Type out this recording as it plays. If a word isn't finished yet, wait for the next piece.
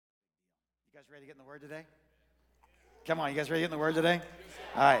guys ready to get in the Word today? Come on, you guys ready to get in the Word today?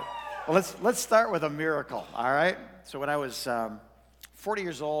 All right. Well, let's start with a miracle, all right? So when I was 40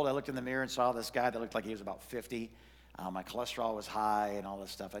 years old, I looked in the mirror and saw this guy that looked like he was about 50. My cholesterol was high and all this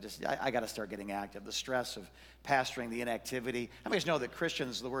stuff. I got to start getting active. The stress of pastoring, the inactivity. How many of you know that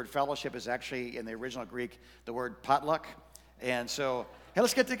Christians, the word fellowship is actually, in the original Greek, the word potluck? And so, hey,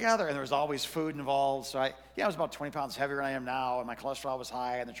 let's get together. And there was always food involved. So I was about 20 pounds heavier than I am now, and my cholesterol was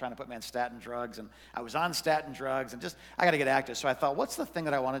high, and they're trying to put me on statin drugs. And I was on statin drugs, and I got to get active. So I thought, what's the thing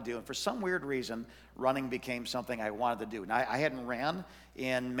that I want to do? And for some weird reason, running became something I wanted to do. Now, I hadn't ran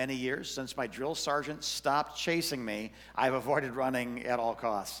in many years. Since my drill sergeant stopped chasing me, I've avoided running at all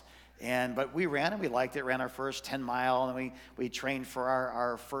costs. But we ran and we liked it. Ran our first 10 mile, and we trained for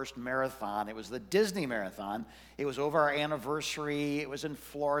our first marathon. It was the Disney Marathon. It was over our anniversary. It was in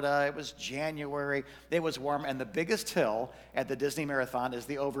Florida. It was January. It was warm. And the biggest hill at the Disney Marathon is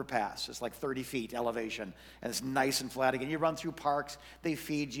the overpass. It's like 30 feet elevation. And it's nice and flat. Again, you run through parks. They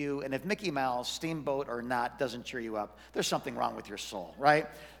feed you. And if Mickey Mouse, Steamboat or not, doesn't cheer you up, there's something wrong with your soul, right?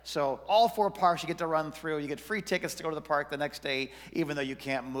 So all 4 parks you get to run through. You get free tickets to go to the park the next day, even though you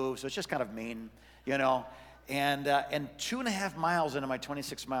can't move. So it's just kind of mean, you know. And 2.5 miles into my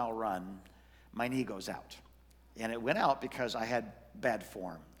 26-mile run, my knee goes out. And it went out because I had bad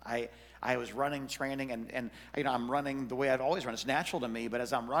form. I was running, training, and I'm running the way I've always run. It's natural to me, but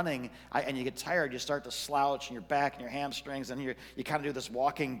as I'm running, and you get tired, you start to slouch in your back and your hamstrings, and you kind of do this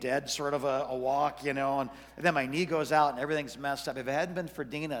Walking Dead sort of a walk, and then my knee goes out and everything's messed up. If it hadn't been for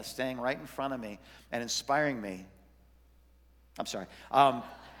Dina staying right in front of me and inspiring me,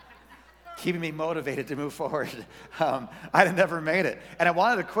 keeping me motivated to move forward, I'd have never made it. And I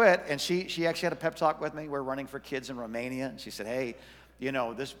wanted to quit, and she actually had a pep talk with me. We're running for kids in Romania, and she said, hey,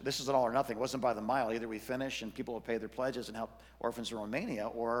 this is an all or nothing. It wasn't by the mile. Either we finish and people will pay their pledges and help orphans in Romania,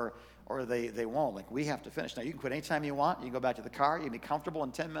 or they won't. Like, we have to finish. Now, you can quit anytime you want. You can go back to the car. You can be comfortable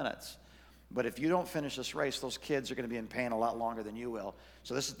in 10 minutes. But if you don't finish this race, those kids are going to be in pain a lot longer than you will.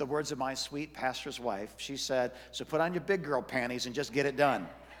 So this is the words of my sweet pastor's wife. She said, so put on your big girl panties and just get it done.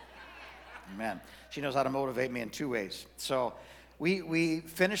 Amen. She knows how to motivate me in 2 ways. So we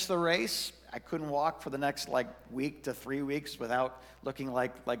finished the race. I couldn't walk for the next week to 3 weeks without looking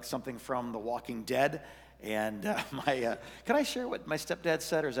like something from The Walking Dead. And can I share what my stepdad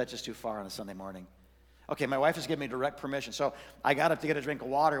said, or is that just too far on a Sunday morning? Okay, my wife has given me direct permission. So I got up to get a drink of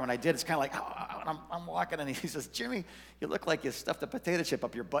water. When I did, it's kind of like, I'm walking, and he says, Jimmy, you look like you stuffed a potato chip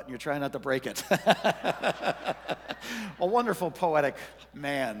up your butt and you're trying not to break it. A wonderful poetic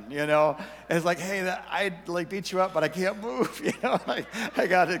man, It's like, hey, I'd beat you up, but I can't move, I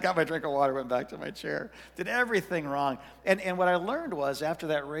got my drink of water, went back to my chair, did everything wrong. And what I learned was, after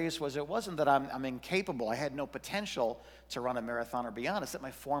that race, it wasn't that I'm incapable. I had no potential to run a marathon or beyond. It's that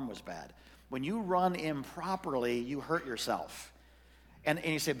my form was bad. When you run improperly, you hurt yourself. And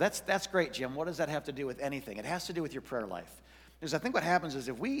you say, that's great, Jim. What does that have to do with anything? It has to do with your prayer life. Because I think what happens is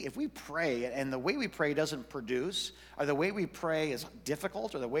if we pray, and the way we pray doesn't produce, or the way we pray is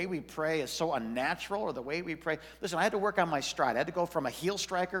difficult, or the way we pray is so unnatural, or the way we pray. Listen, I had to work on my stride. I had to go from a heel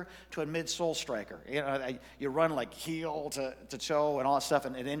striker to a mid-sole striker. You run like heel to toe and all that stuff,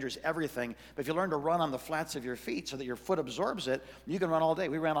 and it injures everything. But if you learn to run on the flats of your feet so that your foot absorbs it, you can run all day.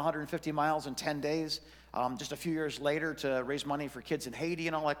 We ran 150 miles in 10 days. Just a few years later, to raise money for kids in Haiti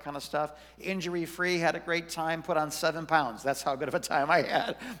and all that kind of stuff. Injury-free, had a great time, put on 7 pounds. That's how good of a time I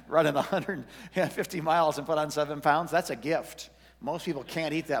had, running 150 miles and put on 7 pounds. That's a gift. Most people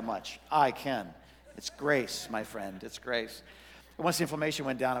can't eat that much. I can. It's grace, my friend. It's grace. And once the inflammation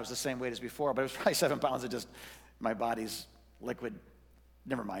went down, I was the same weight as before, but it was probably 7 pounds of just my body's liquid.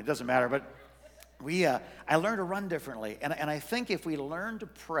 Never mind, it doesn't matter. But I learned to run differently. And I think if we learn to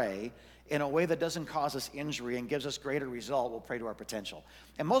pray in a way that doesn't cause us injury and gives us greater result, we'll pray to our potential.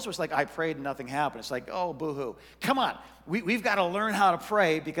 And most of us, I prayed and nothing happened. It's like, oh, boo-hoo. Come on. We've got to learn how to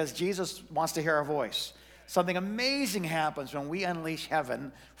pray because Jesus wants to hear our voice. Something amazing happens when we unleash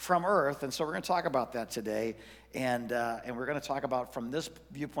heaven from earth. And so we're going to talk about that today. And we're going to talk about from this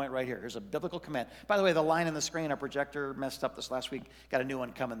viewpoint right here. Here's a biblical command. By the way, the line on the screen, our projector messed up this last week. Got a new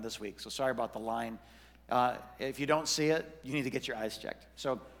one coming this week. So sorry about the line. If you don't see it, you need to get your eyes checked.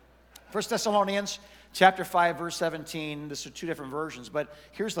 So 1 Thessalonians chapter 5, verse 17. This are 2 different versions, but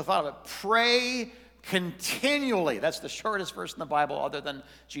here's the thought of it. Pray continually. That's the shortest verse in the Bible other than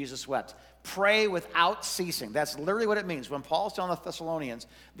Jesus wept. Pray without ceasing. That's literally what it means. When Paul's telling the Thessalonians,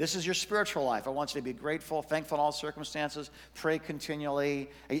 this is your spiritual life. I want you to be grateful, thankful in all circumstances. Pray continually.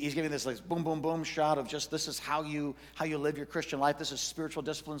 He's giving this like boom, boom, boom shot of just this is how you live your Christian life. This is spiritual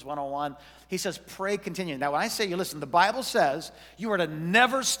disciplines 101. He says pray continually. Now when I say you listen, the Bible says you are to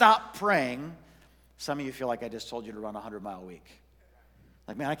never stop praying. Some of you feel like I just told you to run a 100-mile week.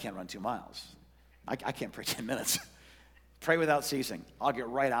 Like, man, I can't run 2 miles. I can't pray 10 minutes. Pray without ceasing. I'll get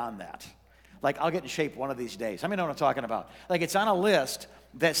right on that. Like, I'll get in shape one of these days. How many know what I'm talking about? Like, it's on a list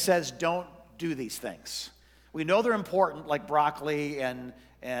that says don't do these things. We know they're important, like broccoli and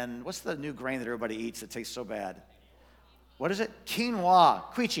what's the new grain that everybody eats that tastes so bad? What is it? Quinoa,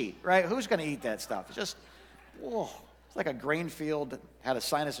 quiche, right? Who's going to eat that stuff? It's just, it's like a grain field that had a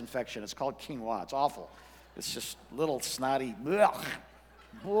sinus infection. It's called quinoa. It's awful. It's just little snotty,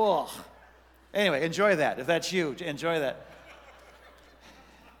 Anyway, enjoy that. If that's you, enjoy that.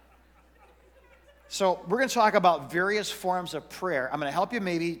 So we're going to talk about various forms of prayer. I'm going to help you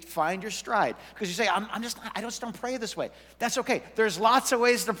maybe find your stride. Because you say, I just don't pray this way. That's okay. There's lots of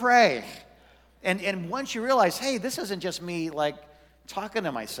ways to pray. And once you realize, hey, this isn't just me like talking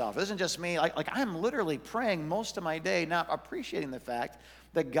to myself. This isn't just me. Like I'm literally praying most of my day, not appreciating the fact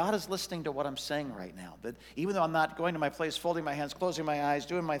that God is listening to what I'm saying right now. That even though I'm not going to my place, folding my hands, closing my eyes,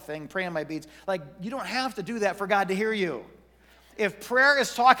 doing my thing, praying my beads, like you don't have to do that for God to hear you. If prayer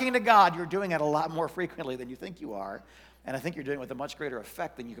is talking to God, you're doing it a lot more frequently than you think you are. And I think you're doing it with a much greater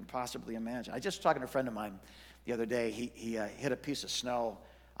effect than you can possibly imagine. I just was talking to a friend of mine the other day. He hit a piece of snow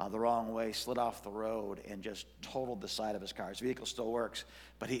the wrong way, slid off the road, and just totaled the side of his car. His vehicle still works,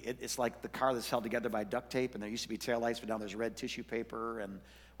 but it's like the car that's held together by duct tape, and there used to be taillights, but now there's red tissue paper and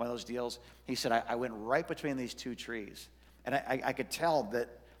one of those deals. He said, I went right between these two trees, and I could tell that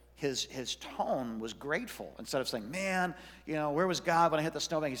his tone was grateful. Instead of saying, man, where was God when I hit the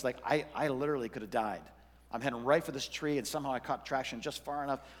snowbank? He's like, I literally could have died. I'm heading right for this tree, and somehow I caught traction just far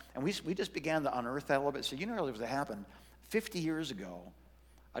enough. And we just began to unearth that a little bit. So what happened? 50 years ago,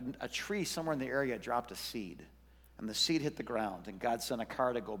 a tree somewhere in the area dropped a seed. And the seed hit the ground, and God sent a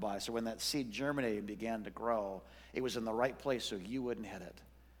car to go by. So when that seed germinated and began to grow, it was in the right place so you wouldn't hit it.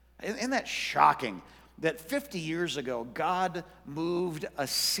 Isn't that shocking? That 50 years ago, God moved a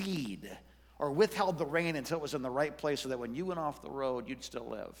seed or withheld the rain until it was in the right place so that when you went off the road, you'd still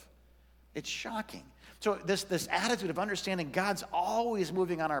live. It's shocking. So this attitude of understanding God's always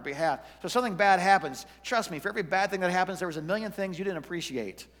moving on our behalf. So something bad happens. Trust me, for every bad thing that happens, there was a million things you didn't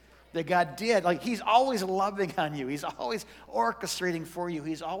appreciate that God did. Like he's always loving on you. He's always orchestrating for you.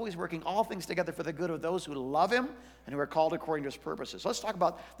 He's always working all things together for the good of those who love him and who are called according to his purposes. So let's talk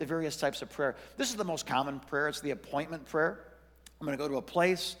about the various types of prayer. This is the most common prayer. It's the appointment prayer. I'm going to go to a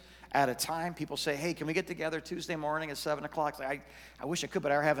place at a time. People say, hey, can we get together Tuesday morning at 7 o'clock? I wish I could,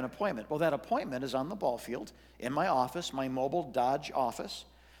 but I have an appointment. Well, that appointment is on the ball field in my office, my mobile Dodge office,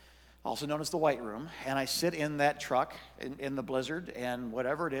 also known as the White Room, and I sit in that truck in the blizzard, and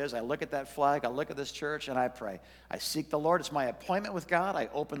whatever it is, I look at that flag, I look at this church, and I pray. I seek the Lord. It's my appointment with God. I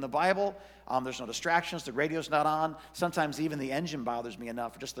open the Bible. There's no distractions. The radio's not on. Sometimes even the engine bothers me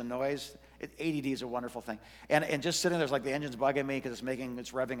enough, just the noise. ADD is a wonderful thing. And just sitting there's like the engine's bugging me because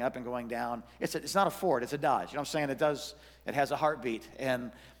it's revving up and going down. It's not a Ford, it's a Dodge. You know what I'm saying? It has a heartbeat.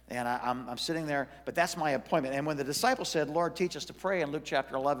 And I'm sitting there, but that's my appointment. And when the disciples said, Lord, teach us to pray in Luke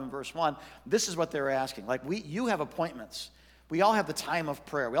chapter 11, verse 1, this is what they were asking. Like, you have appointments. We all have the time of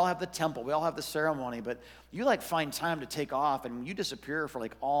prayer. We all have the temple. We all have the ceremony, but you find time to take off and you disappear for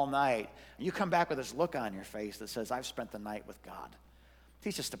all night. And you come back with this look on your face that says, I've spent the night with God.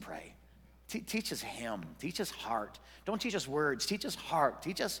 Teach us to pray. Teach us him. Teach us heart. Don't teach us words. Teach us heart.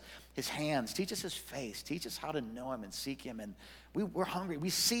 Teach us his hands. Teach us his face. Teach us how to know him and seek him. And we're hungry. We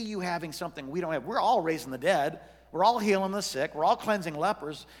see you having something we don't have. We're all raising the dead. We're all healing the sick. We're all cleansing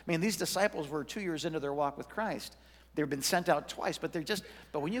lepers. I mean, these disciples were 2 years into their walk with Christ. They've been sent out twice,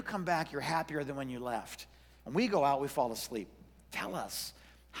 but when you come back, you're happier than when you left. When we go out, we fall asleep. Tell us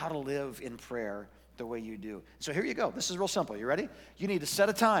how to live in prayer the way you do. So here you go. This is real simple. You ready? You need to set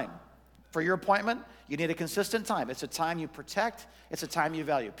a time. For your appointment, you need a consistent time. It's a time you protect. It's a time you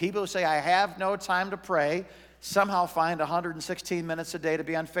value. People who say, I have no time to pray, somehow find 116 minutes a day to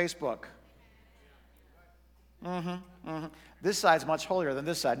be on Facebook. This side's much holier than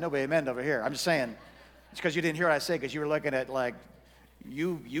this side. Nobody amen over here. I'm just saying. It's because you didn't hear what I say because you were looking at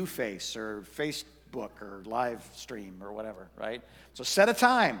YouFace or Facebook or live stream or whatever, right? So set a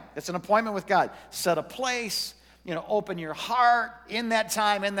time. It's an appointment with God. Set a place. Open your heart in that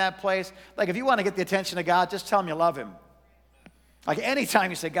time, in that place. Like if you want to get the attention of God, just tell him you love him. Like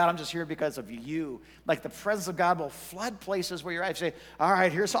anytime you say, God, I'm just here because of you, like the presence of God will flood places where you're at. You say, all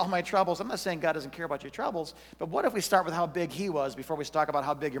right, here's all my troubles. I'm not saying God doesn't care about your troubles, but what if we start with how big he was before we talk about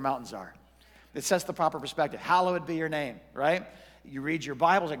how big your mountains are? It sets the proper perspective. Hallowed be your name, right? You read your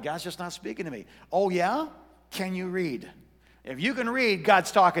Bible, like, God's just not speaking to me. Oh, yeah? Can you read? If you can read,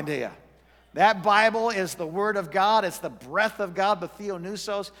 God's talking to you. That Bible is the Word of God. It's the breath of God, the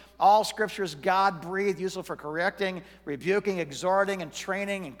theonusos. All Scripture is God-breathed, useful for correcting, rebuking, exhorting, and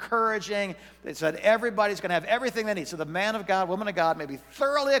training, encouraging. It said everybody's going to have everything they need. So the man of God, woman of God may be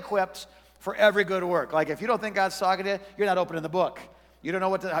thoroughly equipped for every good work. Like if you don't think God's talking to you, you're not opening the book. You don't know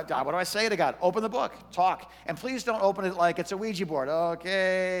what do I say to God? Open the book. Talk. And please don't open it like it's a Ouija board.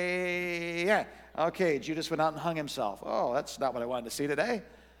 Okay, yeah. Okay, Judas went out and hung himself. Oh, that's not what I wanted to see today.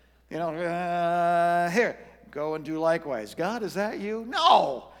 You know, here, go and do likewise. God, is that you?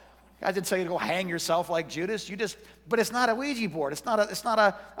 No. God didn't tell you to go hang yourself like Judas. But it's not a Ouija board. It's not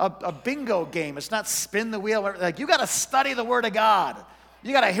a bingo game. It's not spin the wheel. Like you got to study the Word of God.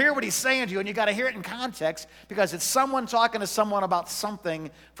 You got to hear what he's saying to you, and you got to hear it in context because it's someone talking to someone about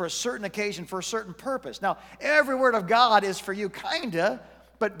something for a certain occasion, for a certain purpose. Now, every word of God is for you, kinda.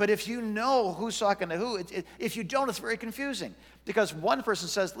 But if you know who's talking to who, if you don't, it's very confusing. Because one person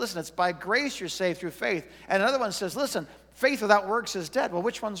says, listen, it's by grace you're saved through faith. And another one says, listen, faith without works is dead. Well,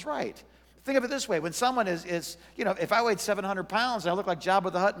 which one's right? Think of it this way. When someone is if I weighed 700 pounds and I look like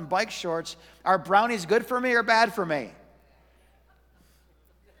Jabba the Hutt in bike shorts, are brownies good for me or bad for me?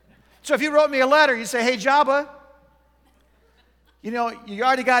 So if you wrote me a letter, you say, hey, Jabba, you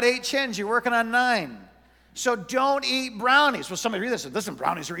already got 8 chins. You're working on 9. So don't eat brownies. Well, somebody read this and said, listen,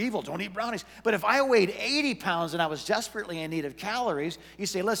 brownies are evil. Don't eat brownies. But if I weighed 80 pounds and I was desperately in need of calories, you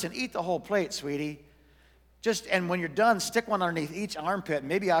say, listen, eat the whole plate, sweetie. And when you're done, stick one underneath each armpit.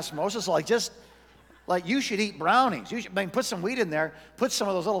 Maybe osmosis, like you should eat brownies. Put some wheat in there. Put some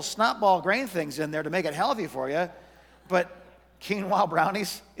of those little snot ball grain things in there to make it healthy for you. But quinoa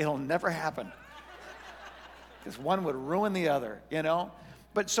brownies, it'll never happen. Because one would ruin the other,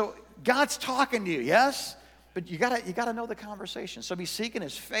 But so God's talking to you, yes? But you gotta know the conversation. So be seeking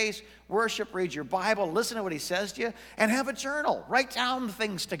his face, worship, read your Bible, listen to what he says to you, and have a journal. Write down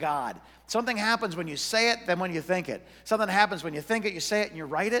things to God. Something happens when you say it than when you think it. Something happens when you think it, you say it, and you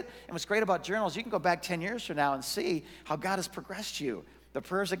write it. And what's great about journals, you can go back 10 years from now and see how God has progressed you. The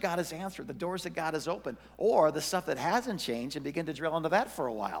prayers that God has answered, the doors that God has opened, or the stuff that hasn't changed and begin to drill into that for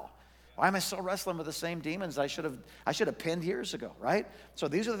a while. Why am I still wrestling with the same demons I should have pinned years ago, right? So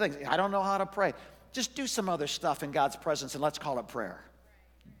these are the things. I don't know how to pray. Just do some other stuff in God's presence and let's call it prayer.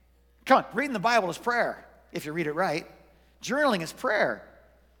 Come on, reading the Bible is prayer if you read it right. Journaling is prayer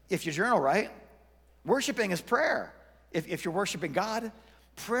if you journal right. Worshiping is prayer if you're worshiping God.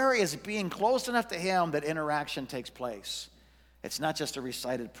 Prayer is being close enough to him that interaction takes place. It's not just a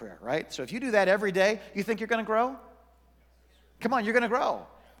recited prayer, right? So if you do that every day, you think you're going to grow? Come on, you're going to grow.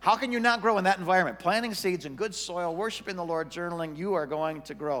 How can you not grow in that environment? Planting seeds in good soil, worshiping the Lord, journaling, you are going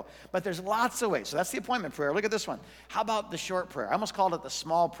to grow. But there's lots of ways. So that's the appointment prayer. Look at this one. How about the short prayer? I almost called it the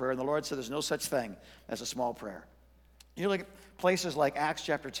small prayer, and the Lord said there's no such thing as a small prayer. You look at places like Acts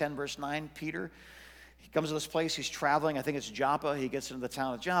chapter 10, verse 9, Peter. He comes to this place, he's traveling, I think it's Joppa. He gets into the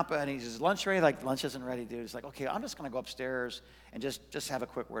town of Joppa, and he says, lunch ready? Like, lunch isn't ready, dude. He's like, okay, I'm just going to go upstairs and just have a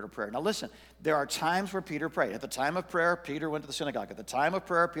quick word of prayer. Now listen, there are times where Peter prayed. At the time of prayer, Peter went to the synagogue. At the time of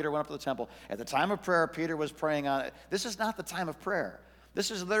prayer, Peter went up to the temple. At the time of prayer, Peter was praying on it. This is not the time of prayer.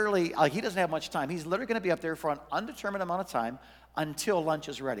 This is literally, he doesn't have much time. He's literally going to be up there for an undetermined amount of time until lunch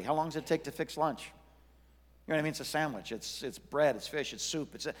is ready. How long does it take to fix lunch? You know what I mean? It's a sandwich. It's bread. It's fish. It's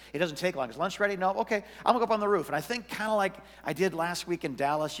soup. It doesn't take long. Is lunch ready? No? Okay. I'm going to go up on the roof. And I think kind of like I did last week in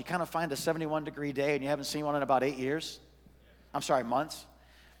Dallas, you kind of find a 71-degree day and you haven't seen one in about 8 years. I'm sorry, months.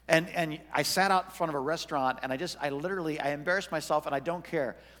 And I sat out in front of a restaurant and I embarrassed myself and I don't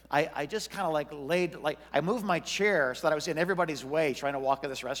care. I just kind of I moved my chair so that I was in everybody's way trying to walk to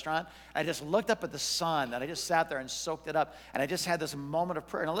this restaurant. I just looked up at the sun and I just sat there and soaked it up. And I just had this moment of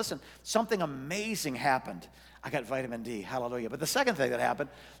prayer. Now listen, something amazing happened. I got vitamin D, hallelujah. But the second thing that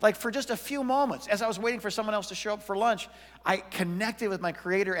happened, for just a few moments, as I was waiting for someone else to show up for lunch, I connected with my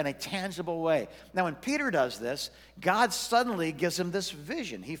Creator in a tangible way. Now, when Peter does this, God suddenly gives him this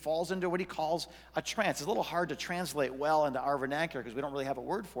vision. He falls into what he calls a trance. It's a little hard to translate well into our vernacular because we don't really have a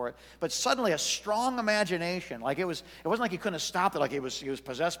word for it. But suddenly, a strong imagination, it wasn't like he couldn't have stopped it, like he was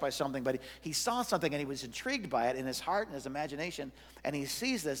possessed by something, but he saw something and he was intrigued by it in his heart and his imagination. And he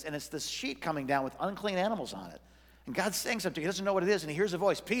sees this, and it's this sheet coming down with unclean animals on it. And God's saying something. He doesn't know what it is, and he hears a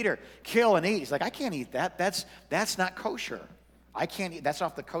voice, Peter, kill and eat. He's like, I can't eat that. That's not kosher. I can't eat. That's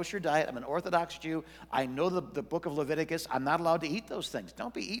off the kosher diet. I'm an Orthodox Jew. I know the book of Leviticus. I'm not allowed to eat those things.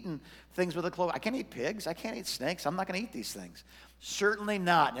 Don't be eating things with a cloven. I can't eat pigs. I can't eat snakes. I'm not going to eat these things. Certainly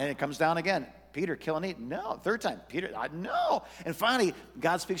not. And it comes down again. Peter, kill and eat. No. Third time. Peter, no. And finally,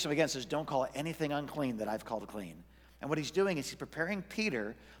 God speaks to him again and says, don't call anything unclean that I've called clean. And what he's doing is he's preparing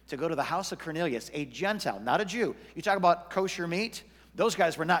Peter to go to the house of Cornelius, a Gentile, not a Jew. You talk about kosher meat. Those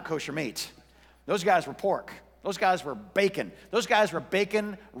guys were not kosher meat. Those guys were pork. Those guys were bacon. Those guys were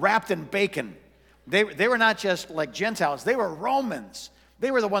bacon wrapped in bacon. They were not just like Gentiles. They were Romans. They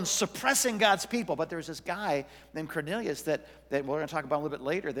were the ones suppressing God's people. But there's this guy named Cornelius that we're going to talk about a little bit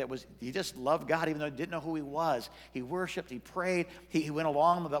later he just loved God even though he didn't know who he was. He worshiped, he prayed, he went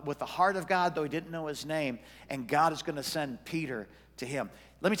along with the heart of God though he didn't know his name. And God is going to send Peter to him.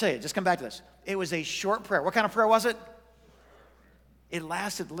 Let me tell you, just come back to this. It was a short prayer. What kind of prayer was it? It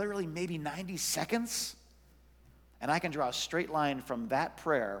lasted literally maybe 90 seconds. And I can draw a straight line from that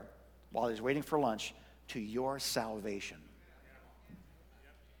prayer while he's waiting for lunch to your salvation.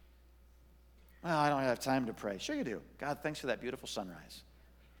 Well, I don't have time to pray. Sure you do. God, thanks for that beautiful sunrise.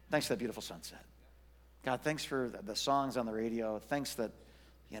 Thanks for that beautiful sunset. God, thanks for the songs on the radio. Thanks that,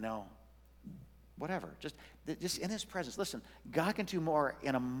 whatever. Just in his presence. Listen, God can do more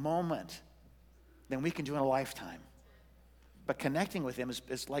in a moment than we can do in a lifetime. But connecting with him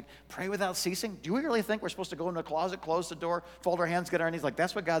is like pray without ceasing. Do we really think we're supposed to go into a closet, close the door, fold our hands, get on our knees? Like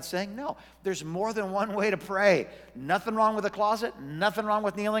that's what God's saying? No. There's more than one way to pray. Nothing wrong with the closet. Nothing wrong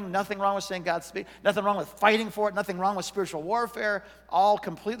with kneeling. Nothing wrong with saying God speak. Nothing wrong with fighting for it. Nothing wrong with spiritual warfare. All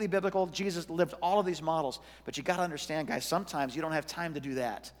completely biblical. Jesus lived all of these models. But you got to understand, guys, sometimes you don't have time to do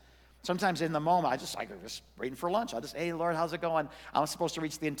that. Sometimes in the moment, I'm just waiting for lunch. Hey, Lord, how's it going? I'm supposed to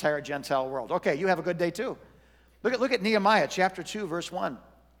reach the entire Gentile world. Okay, you have a good day too. Look at Nehemiah chapter 2, verse 1.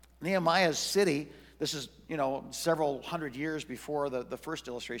 Nehemiah's city, this is, several hundred years before the first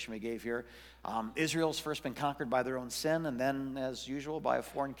illustration we gave here. Israel's first been conquered by their own sin and then, as usual, by a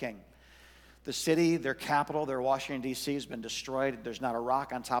foreign king. The city, their capital, their Washington, D.C. has been destroyed. There's not a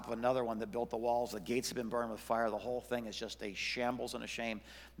rock on top of another one that built the walls. The gates have been burned with fire. The whole thing is just a shambles and a shame.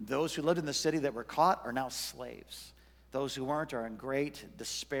 Those who lived in the city that were caught are now slaves. Those who weren't are in great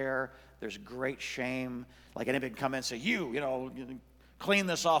despair. There's great shame. Like anybody can come in and say, you clean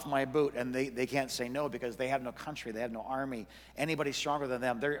this off my boot. And they can't say no because they have no country. They have no army. Anybody stronger than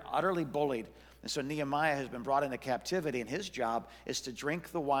them. They're utterly bullied. And so Nehemiah has been brought into captivity, and his job is to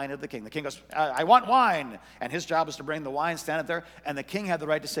drink the wine of the king. The king goes, I want wine. And his job is to bring the wine, stand it there. And the king had the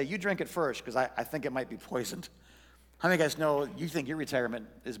right to say, you drink it first because I think it might be poisoned. How many of you guys know you think your retirement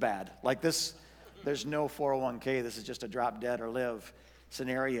is bad? Like this, there's no 401k. This is just a drop dead or live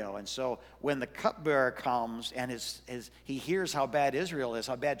scenario. And so when the cupbearer comes and he hears how bad Israel is,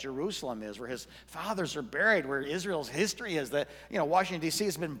 how bad Jerusalem is, where his fathers are buried, where Israel's history is that, Washington, D.C.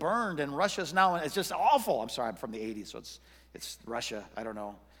 has been burned and Russia's now, it's just awful. I'm sorry, I'm from the 80s, so it's Russia. I don't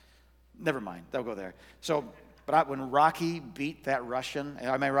know. Never mind. They'll go there. So, when Rocky beat that Russian,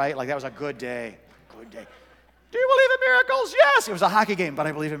 am I right? Like that was a good day. Good day. Do you believe in miracles? Yes. It was a hockey game, but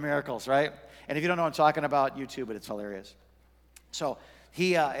I believe in miracles, right? And if you don't know what I'm talking about, YouTube it. It's hilarious. So,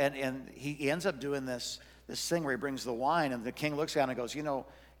 he ends up doing this thing where he brings the wine, and the king looks at him and goes,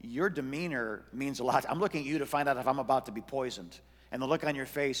 your demeanor means a lot. I'm looking at you to find out if I'm about to be poisoned. And the look on your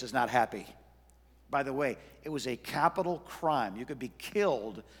face is not happy. By the way, it was a capital crime. You could be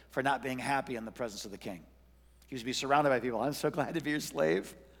killed for not being happy in the presence of the king. He was to be surrounded by people. I'm so glad to be your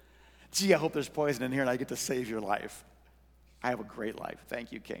slave. Gee, I hope there's poison in here and I get to save your life. I have a great life.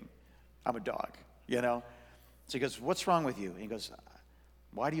 Thank you, king. I'm a dog, So he goes, what's wrong with you? And he goes,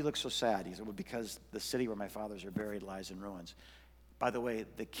 why do you look so sad? He said, well, because the city where my fathers are buried lies in ruins. By the way,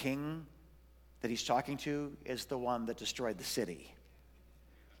 the king that he's talking to is the one that destroyed the city.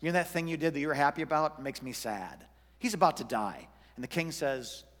 That thing you did that you were happy about? It makes me sad. He's about to die. And the king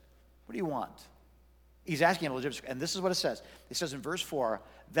says, what do you want? He's asking him, and this is what it says. It says in verse 4,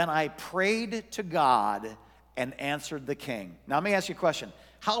 then I prayed to God and answered the king. Now let me ask you a question.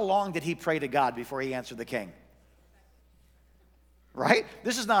 How long did he pray to God before he answered the king? Right?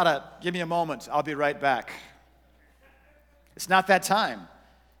 This is not give me a moment, I'll be right back. It's not that time.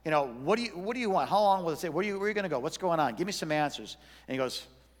 What do you want? How long will it take? Where are you going to go? What's going on? Give me some answers. And he goes,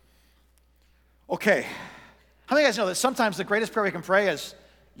 okay. How many of you guys know that sometimes the greatest prayer we can pray is,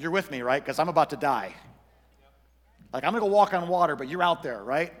 you're with me, right? Because I'm about to die. Like, I'm going to go walk on water, but you're out there,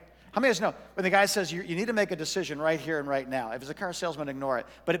 right? How many of you know when the guy says you need to make a decision right here and right now? If it's a car salesman, ignore it.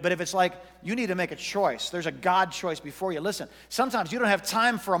 But if it's like you need to make a choice, there's a God choice before you. Listen, sometimes you don't have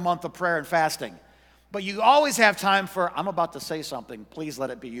time for a month of prayer and fasting. But you always have time for, I'm about to say something. Please let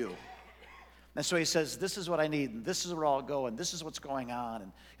it be you. And so he says, this is what I need, and this is where I'll go, and this is what's going on.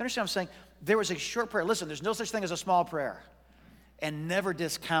 And you understand what I'm saying? There was a short prayer. Listen, there's no such thing as a small prayer. And never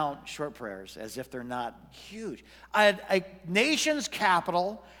discount short prayers as if they're not huge. A nation's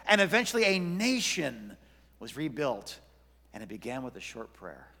capital and eventually a nation was rebuilt, and it began with a short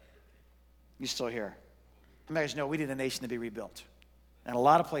prayer. You still here? You guys know we need a nation to be rebuilt. And a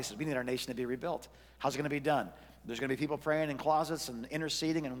lot of places, we need our nation to be rebuilt. How's it going to be done? There's going to be people praying in closets and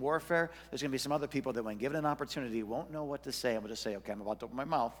interceding and warfare. There's going to be some other people that when given an opportunity won't know what to say. I'm going to say, okay, I'm about to open my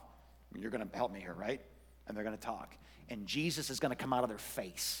mouth. You're going to help me here, right? And they're going to talk. And Jesus is going to come out of their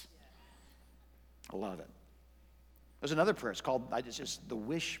face. I love it. There's another prayer. It's called, it's just the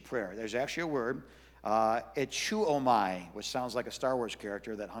wish prayer. There's actually a word, Echuomai, which sounds like a Star Wars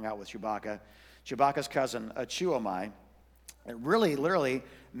character that hung out with Chewbacca. Chewbacca's cousin, Echuomai. It really, literally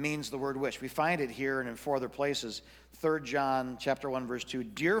means the word wish. We find it here and in 4 other places. 3 John chapter 1, verse 2.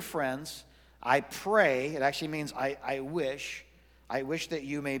 Dear friends, I pray, it actually means I wish that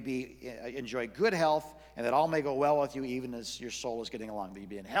you may enjoy good health and that all may go well with you even as your soul is getting along. That you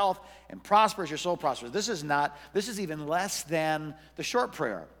be in health and prosper as your soul prospers. This is even less than the short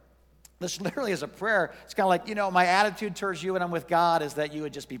prayer. This literally is a prayer. It's kind of like, my attitude towards you when I'm with God is that you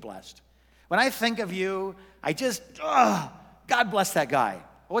would just be blessed. When I think of you, God bless that guy.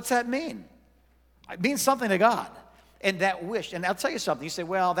 What's that mean? It means something to God. And that wish, and I'll tell you something. You say,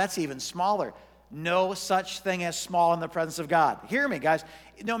 well, that's even smaller. No such thing as small in the presence of God. Hear me, guys.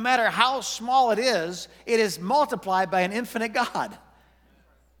 No matter how small it is multiplied by an infinite God.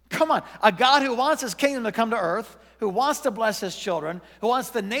 Come on. A God who wants his kingdom to come to earth, who wants to bless his children, who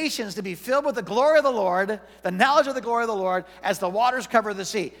wants the nations to be filled with the glory of the Lord, the knowledge of the glory of the Lord, as the waters cover the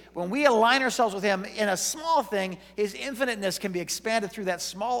sea. When we align ourselves with him in a small thing, his infiniteness can be expanded through that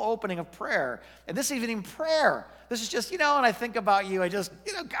small opening of prayer. And this isn't even prayer. This is just, and I think about you,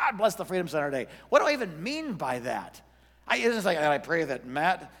 God bless the Freedom Center today. What do I even mean by that? It's just like, I pray that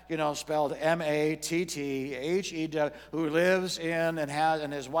Matt, spelled M-A-T-T-H-E, who lives in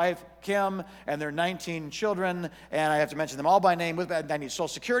and his wife, Kim, and their 19 children, and I have to mention them all by name, I need social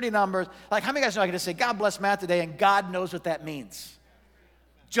security numbers. Like, how many of you guys know I can just say, God bless Matt today, and God knows what that means?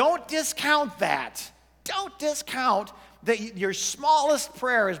 Don't discount that. Don't discount that your smallest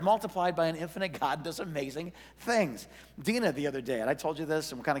prayer is multiplied by an infinite God does amazing things. Dina the other day, and I told you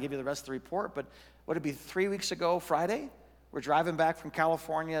this, and we'll kind of give you the rest of the report, but would it be 3 weeks ago, Friday? We're driving back from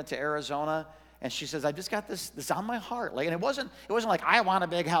California to Arizona, and she says, I just got this on my heart. And it wasn't like, I want a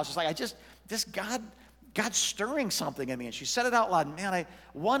big house. It's like, God's stirring something in me. And she said it out loud, man,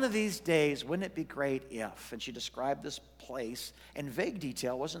 one of these days, wouldn't it be great if? And she described this place in vague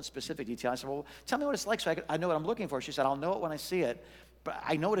detail, wasn't specific detail. I said, well, tell me what it's like so I know what I'm looking for. She said, I'll know it when I see it. But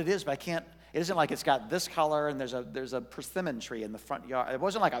I know what it is, but I can't. It isn't like it's got this color and there's a persimmon tree in the front yard. It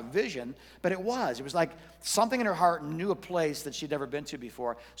wasn't like a vision, but it was. It was like something in her heart knew a place that she'd never been to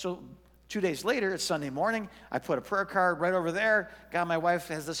before. So 2 days later, it's Sunday morning. I put a prayer card right over there. God, my wife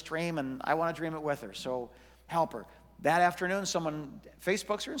has this dream, and I want to dream it with her. So help her. That afternoon, someone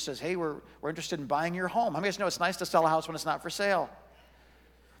Facebooks her and says, hey, we're interested in buying your home. How many of you guys know it's nice to sell a house when it's not for sale?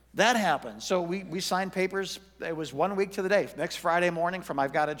 That happened. So we signed papers. It was 1 week to the day. Next Friday morning, from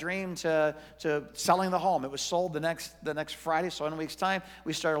I've got a dream to selling the home. It was sold the next Friday, so in a week's time.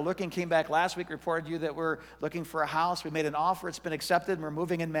 We started looking, came back last week, reported to you that we're looking for a house. We made an offer. It's been accepted, and we're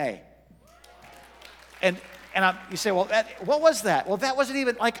moving in May. And you say, well, what was that? Well, that wasn't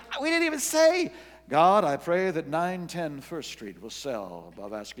even, we didn't even say, God, I pray that 910 First Street will sell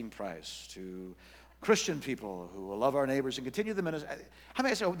above asking price to Christian people who will love our neighbors and continue the ministry. How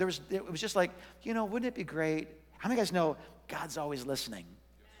many guys know it was just like, wouldn't it be great? How many guys know God's always listening?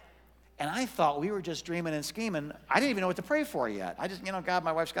 And I thought we were just dreaming and scheming. I didn't even know what to pray for yet. I just, God,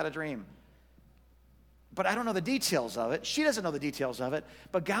 my wife's got a dream. But I don't know the details of it. She doesn't know the details of it.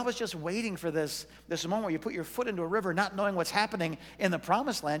 But God was just waiting for this moment where you put your foot into a river, not knowing what's happening in the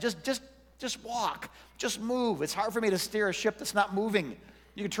promised land. Just walk. Just move. It's hard for me to steer a ship that's not moving.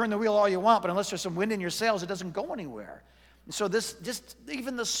 You can turn the wheel all you want, but unless there's some wind in your sails, it doesn't go anywhere. And so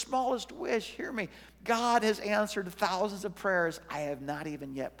even the smallest wish, hear me, God has answered thousands of prayers I have not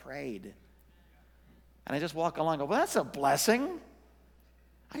even yet prayed. And I just walk along and go, well, that's a blessing.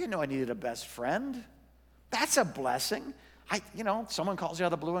 I didn't know I needed a best friend. That's a blessing. Someone calls you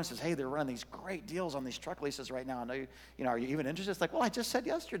out of the blue and says, hey, they're running these great deals on these truck leases right now. I know are you even interested? It's like, well, I just said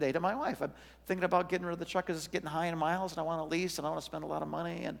yesterday to my wife, I'm thinking about getting rid of the truck because it's getting high in miles and I want to lease and I want to spend a lot of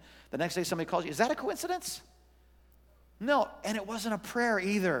money. And the next day somebody calls you. Is that a coincidence? No, and it wasn't a prayer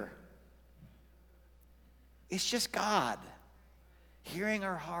either. It's just God hearing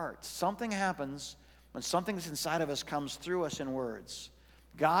our hearts. Something happens when something that's inside of us comes through us in words.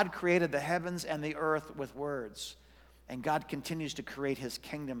 God created the heavens and the earth with words, and God continues to create his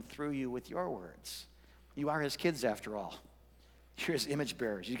kingdom through you with your words. You are his kids after all. You're his image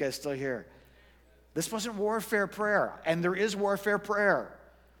bearers. You guys still here? This wasn't warfare prayer, and there is warfare prayer.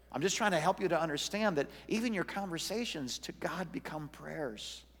 I'm just trying to help you to understand that even your conversations to God become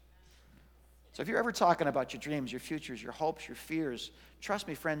prayers. So if you're ever talking about your dreams, your futures, your hopes, your fears, trust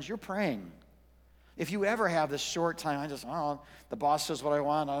me, friends, you're praying. If you ever have this short time, the boss says what I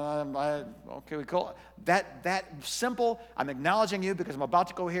want, okay, we go. That simple, I'm acknowledging you because I'm about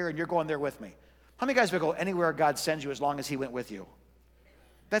to go here and you're going there with me. How many guys will go anywhere God sends you as long as he went with you?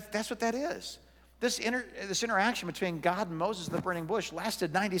 That's what that is. This interaction between God and Moses at the burning bush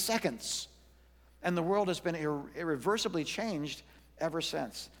lasted 90 seconds. And the world has been irreversibly changed ever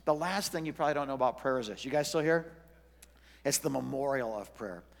since. The last thing you probably don't know about prayer is this. You guys still here? It's the memorial of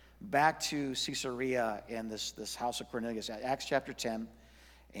prayer. Back to Caesarea and this house of Cornelius, Acts chapter 10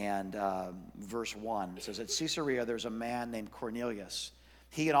 and verse 1. It says, at Caesarea there's a man named Cornelius.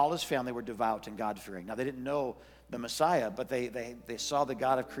 He and all his family were devout and God-fearing. Now, they didn't know the Messiah, but they saw the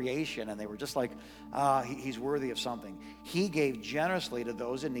God of creation, and they were just like, he's worthy of something. He gave generously to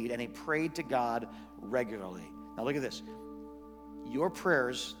those in need, and he prayed to God regularly. Now, look at this. Your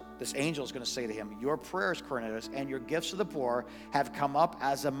prayers, this angel is going to say to him, your prayers, Cornelius, and your gifts to the poor have come up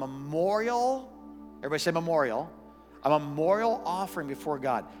as a memorial. Everybody say memorial. A memorial offering before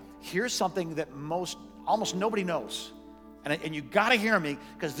God. Here's something that almost nobody knows. And you got to hear me,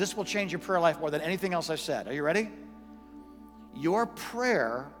 because this will change your prayer life more than anything else I've said. Are you ready? Your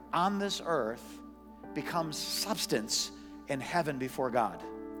prayer on this earth becomes substance in heaven before God.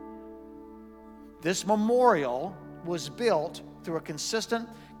 This memorial was built through a consistent,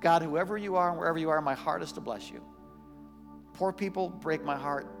 God, whoever you are and wherever you are, my heart is to bless you. Poor people break my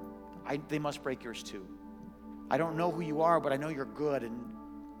heart. They must break yours too. I don't know who you are, but I know you're good, and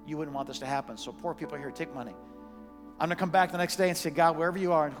you wouldn't want this to happen. So poor people are here, take money. I'm going to come back the next day and say, God, wherever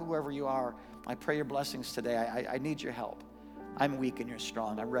you are and whoever you are, I pray your blessings today. I need your help. I'm weak and you're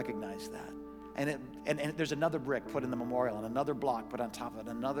strong. I recognize that. And there's another brick put in the memorial, and another block put on top of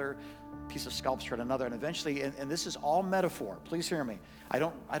it, another piece of sculpture, and another. And eventually, and this is all metaphor. Please hear me. I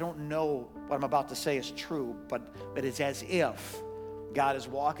don't know what I'm about to say is true, but it's as if God is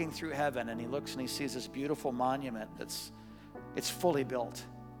walking through heaven, and he looks and he sees this beautiful monument it's fully built.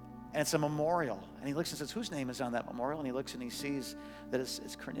 And it's a memorial. And he looks and says, whose name is on that memorial? And he looks and he sees that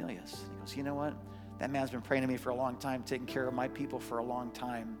it's Cornelius. He goes, you know what? That man's been praying to me for a long time, taking care of my people for a long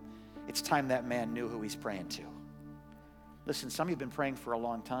time. It's time that man knew who he's praying to. Listen, some of you have been praying for a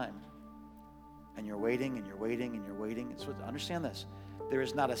long time. And you're waiting and you're waiting and you're waiting. Understand this. There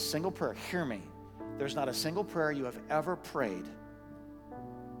is not a single prayer, hear me. There's not a single prayer you have ever prayed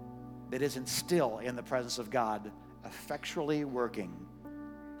that isn't still in the presence of God, effectually working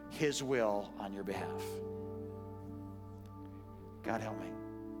his will on your behalf. God help me.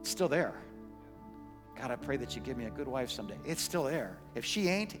 It's still there. God, I pray that you give me a good wife someday. It's still there. If she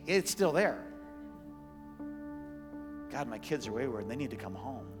ain't, it's still there. God, my kids are wayward and they need to come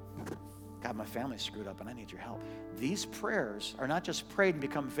home. God, my family's screwed up and I need your help. These prayers are not just prayed and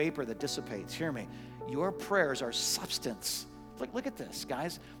become vapor that dissipates. Hear me. Your prayers are substance. Look at this,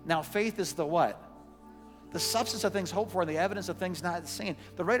 guys. Now, faith is the what? The substance of things hoped for and the evidence of things not seen.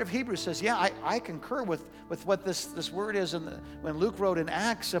 The writer of Hebrews says, yeah, I concur with what this word is when Luke wrote in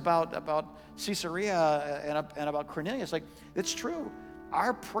Acts about Caesarea and about Cornelius. Like, it's true.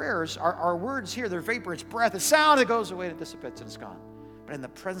 Our prayers, our words here, they're vapor, it's breath, it's sound, it goes away, it dissipates, and it's gone. But in the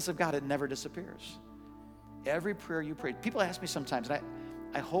presence of God, it never disappears. Every prayer you pray, people ask me sometimes, and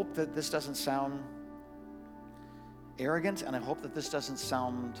I hope that this doesn't sound arrogant, and I hope that this doesn't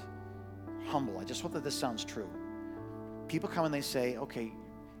sound humble. I just hope that this sounds true. People come and they say, okay,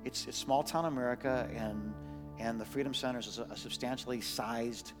 it's small town America, and the Freedom Center is a substantially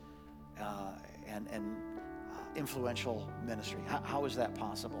sized and influential ministry. How is that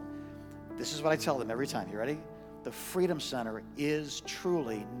possible? This is what I tell them every time. You ready? The Freedom Center is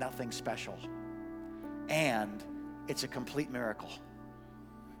truly nothing special, and it's a complete miracle.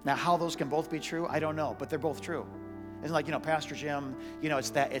 Now, how those can both be true, I don't know, but they're both true. It's like, Pastor Jim, it's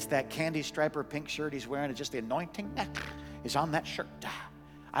that candy striper pink shirt he's wearing. It's just the anointing is on that shirt.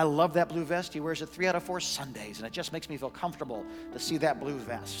 I love that blue vest. He wears it 3 out of 4 Sundays, and it just makes me feel comfortable to see that blue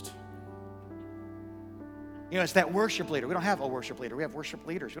vest. It's that worship leader. We don't have a worship leader. We have worship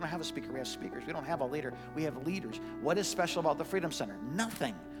leaders. We don't have a speaker. We have speakers. We don't have a leader. We have leaders. What is special about the Freedom Center?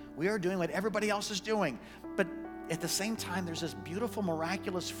 Nothing. We are doing what everybody else is doing. But at the same time, there's this beautiful,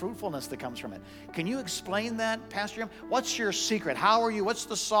 miraculous fruitfulness that comes from it. Can you explain that, Pastor Jim? What's your secret? How are you? What's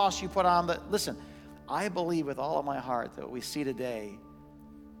the sauce you put on the... Listen, I believe with all of my heart that what we see today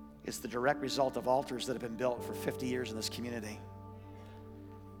is the direct result of altars that have been built for 50 years in this community.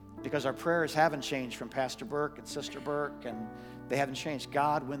 Because our prayers haven't changed from Pastor Burke and Sister Burke, and they haven't changed.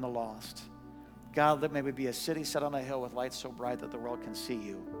 God, win the lost. God, let maybe be a city set on a hill with lights so bright that the world can see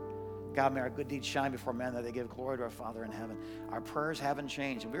you. God, may our good deeds shine before men, that they give glory to our Father in heaven. Our prayers haven't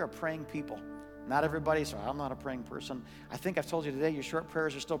changed, and we are praying people. Not everybody, so I'm not a praying person. I think I've told you today, your short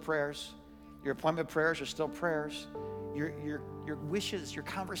prayers are still prayers. Your appointment prayers are still prayers. Your wishes, your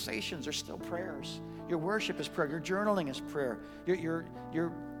conversations are still prayers. Your worship is prayer. Your journaling is prayer. Your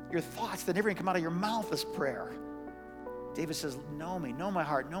thoughts that never even come out of your mouth is prayer. David says, know me, know my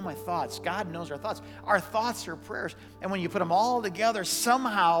heart, know my thoughts. God knows our thoughts. Our thoughts are prayers. And when you put them all together,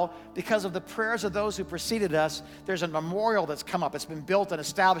 somehow, because of the prayers of those who preceded us, there's a memorial that's come up. It's been built and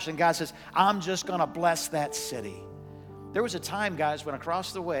established, and God says, I'm just going to bless that city. There was a time, guys, when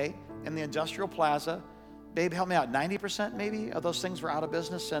across the way in the industrial plaza, babe, help me out, 90% maybe of those things were out of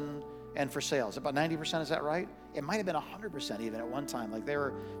business and for sales. About 90%, is that right? It might have been 100% even at one time. Like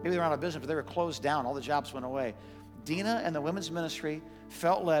maybe they were out of business, but they were closed down. All the jobs went away. Dina and the women's ministry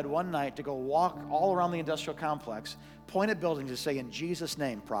felt led one night to go walk all around the industrial complex, point at buildings and say, in Jesus'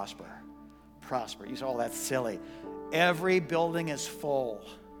 name, prosper. Prosper. You say, oh, that's silly. Every building is full.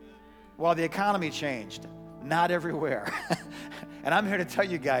 Well, the economy changed. Not everywhere. And I'm here to tell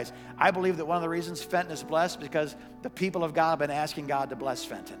you guys, I believe that one of the reasons Fenton is blessed is because the people of God have been asking God to bless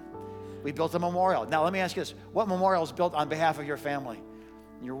Fenton. We built a memorial. Now, let me ask you this. What memorial is built on behalf of your family,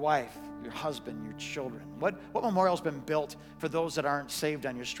 your wife, your husband, your children? What memorial has been built for those that aren't saved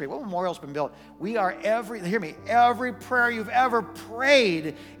on your street? What memorial has been built? Every prayer you've ever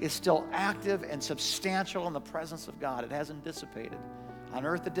prayed is still active and substantial in the presence of God. It hasn't dissipated. On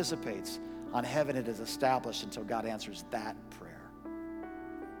earth it dissipates. On heaven it is established until God answers that prayer.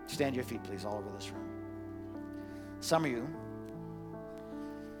 Stand to your feet, please, all over this room. Some of you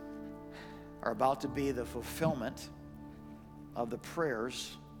are about to be the fulfillment of the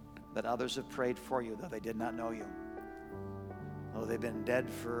prayers that others have prayed for you, though they did not know you. Though they've been dead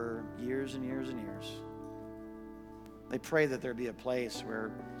for years and years and years. They pray that there be a place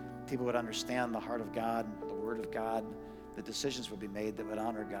where people would understand the heart of God, the Word of God, the decisions would be made that would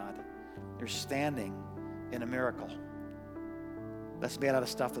honor God. You're standing in a miracle that's made out of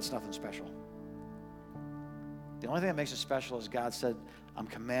stuff that's nothing special. The only thing that makes it special is God said, I'm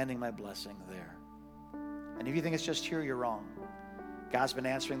commanding my blessing there. And if you think it's just here, you're wrong. God's been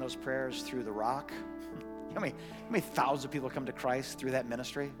answering those prayers through the rock. How many thousands of people come to Christ through that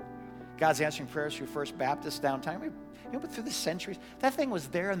ministry? God's answering prayers through First Baptist downtown. But through the centuries, that thing was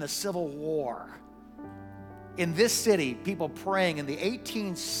there in the Civil War. In this city, people praying in the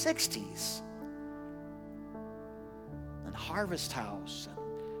 1860s. And Harvest House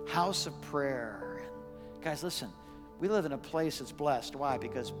and House of Prayer. And guys, listen, we live in a place that's blessed. Why?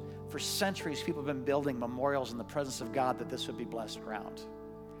 Because for centuries, people have been building memorials in the presence of God that this would be blessed ground.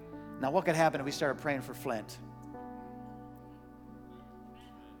 Now, what could happen if we started praying for Flint?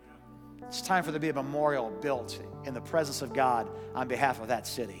 It's time for there to be a memorial built in the presence of God on behalf of that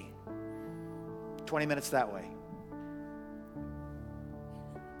city. 20 minutes that way.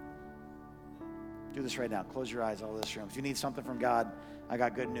 Do this right now. Close your eyes all over this room. If you need something from God, I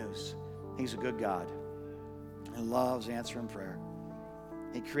got good news. He's a good God. He loves answering prayer.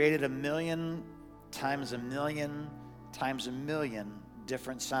 He created 1,000,000 times 1,000,000 times 1,000,000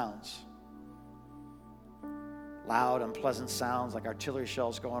 different sounds. Loud, unpleasant sounds like artillery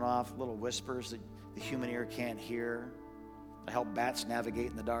shells going off, little whispers that the human ear can't hear to help bats navigate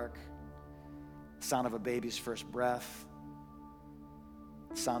in the dark. The sound of a baby's first breath.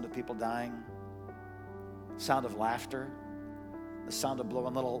 The sound of people dying. The sound of laughter. The sound of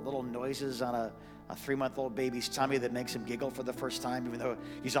blowing little noises on a 3-month-old baby's tummy that makes him giggle for the first time, even though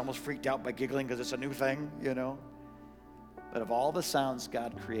he's almost freaked out by giggling because it's a new thing, you know. But of all the sounds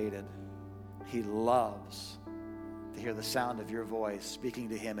God created, He loves to hear the sound of your voice speaking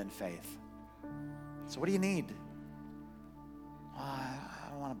to Him in faith. So what do you need? Oh, I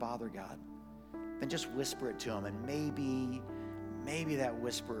don't want to bother God. Then just whisper it to Him, and maybe that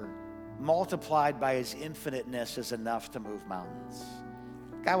whisper multiplied by His infiniteness is enough to move mountains.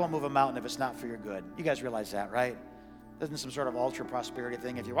 God won't move a mountain if it's not for your good. You guys realize that, right? Isn't some sort of ultra prosperity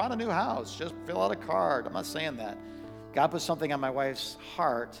thing? If you want a new house, just fill out a card. I'm not saying that. God put something on my wife's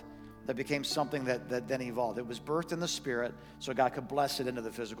heart that became something that then evolved. It was birthed in the Spirit so God could bless it into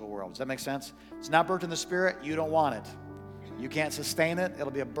the physical world. Does that make sense? It's not birthed in the Spirit. You don't want it. You can't sustain it.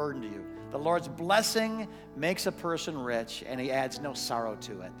 It'll be a burden to you. The Lord's blessing makes a person rich, and He adds no sorrow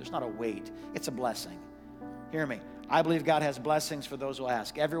to it. There's not a weight. It's a blessing. Hear me. I believe God has blessings for those who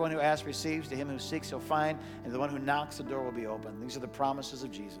ask. Everyone who asks receives. To him who seeks he'll find. And to the one who knocks, the door will be open. These are the promises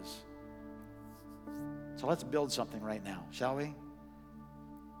of Jesus. So let's build something right now, shall we?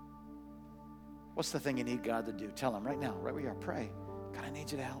 What's the thing you need God to do? Tell him right now, right where you are. Pray. God, I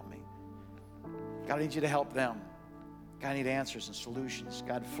need you to help me. God, I need you to help them. God, I need answers and solutions.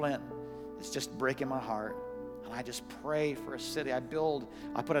 God, Flint, it's just breaking my heart. And I just pray for a city. I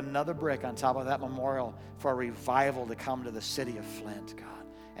put another brick on top of that memorial for a revival to come to the city of Flint, God,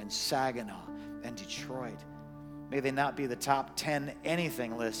 and Saginaw and Detroit. May they not be the top 10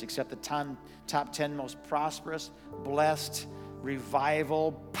 anything list except the top 10 most prosperous, blessed,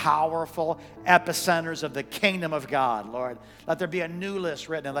 revival, powerful epicenters of the kingdom of God, Lord. Let there be a new list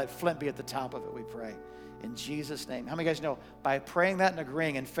written and let Flint be at the top of it, we pray. In Jesus' name. How many of you guys know by praying that and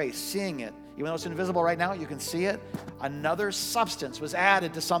agreeing in faith, seeing it, even though it's invisible right now, you can see it, another substance was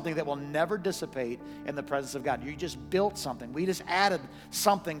added to something that will never dissipate in the presence of God. You just built something. We just added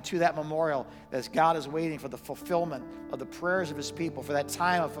something to that memorial as God is waiting for the fulfillment of the prayers of his people, for that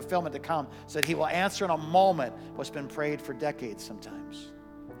time of fulfillment to come, so that he will answer in a moment what's been prayed for decades sometimes.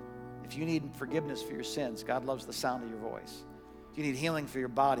 If you need forgiveness for your sins, God loves the sound of your voice. If you need healing for your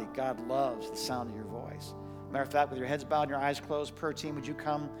body, God loves the sound of your voice. Matter of fact, with your heads bowed and your eyes closed, prayer team, would you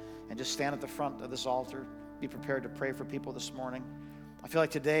come and just stand at the front of this altar? Be prepared to pray for people this morning. I feel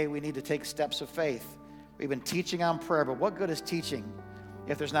like today we need to take steps of faith. We've been teaching on prayer, but what good is teaching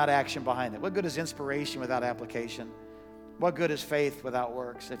if there's not action behind it? What good is inspiration without application? What good is faith without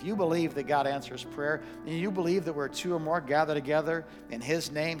works? If you believe that God answers prayer, and you believe that where two or more gather together in his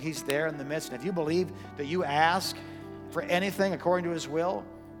name, he's there in the midst. And if you believe that you ask for anything according to his will,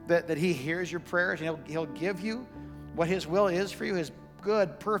 that he hears your prayers, and he'll give you what his will is for you, his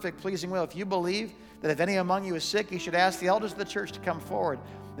good, perfect, pleasing will. If you believe that if any among you is sick, you should ask the elders of the church to come forward.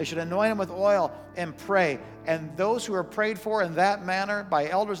 They should anoint him with oil and pray. And those who are prayed for in that manner by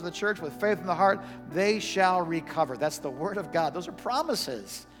elders of the church with faith in the heart, they shall recover. That's the word of God. Those are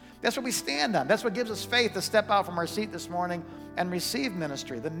promises. That's what we stand on. That's what gives us faith to step out from our seat this morning and receive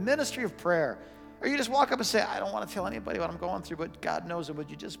ministry, the ministry of prayer. Or you just walk up and say, I don't want to tell anybody what I'm going through, but God knows it. Would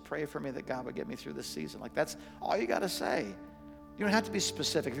you just pray for me that God would get me through this season? Like, that's all you got to say. You don't have to be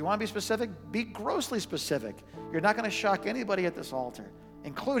specific. If you want to be specific, be grossly specific. You're not going to shock anybody at this altar,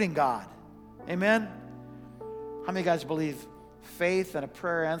 including God. Amen? How many of you guys believe faith and a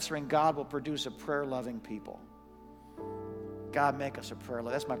prayer answering God will produce a prayer-loving people? God, make us a prayer.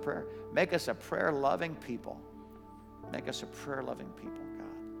 That's my prayer. Make us a prayer-loving people. Make us a prayer-loving people.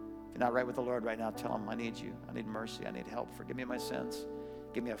 If you're not right with the Lord right now, tell him, I need you. I need mercy. I need help. Forgive me my sins.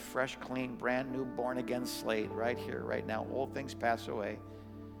 Give me a fresh, clean, brand new, born-again slate right here, right now. Old things pass away.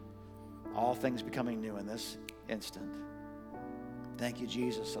 All things becoming new in this instant. Thank you,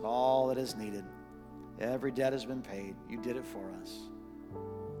 Jesus, that all that is needed, every debt has been paid. You did it for us.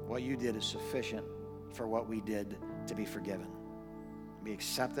 What you did is sufficient for what we did to be forgiven. We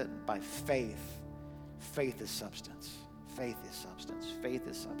accept it by faith. Faith is substance. Faith is substance. Faith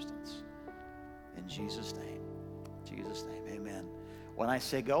is substance. In Jesus' name. Jesus' name. Amen. When I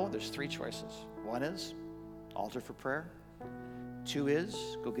say go, there's three choices. One is altar for prayer. Two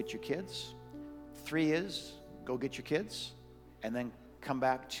is go get your kids. Three is go get your kids and then come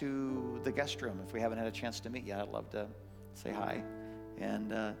back to the guest room. If we haven't had a chance to meet yet, I'd love to say hi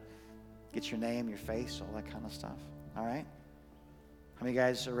and get your name, your face, all that kind of stuff. All right? How many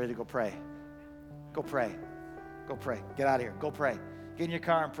guys are ready to go pray? Go pray. Go pray. Get out of here. Go pray. Get in your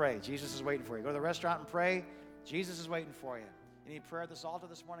car and pray. Jesus is waiting for you. Go to the restaurant and pray. Jesus is waiting for you. You need prayer at this altar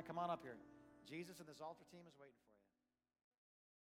this morning? Come on up here. Jesus and this altar team is waiting for you.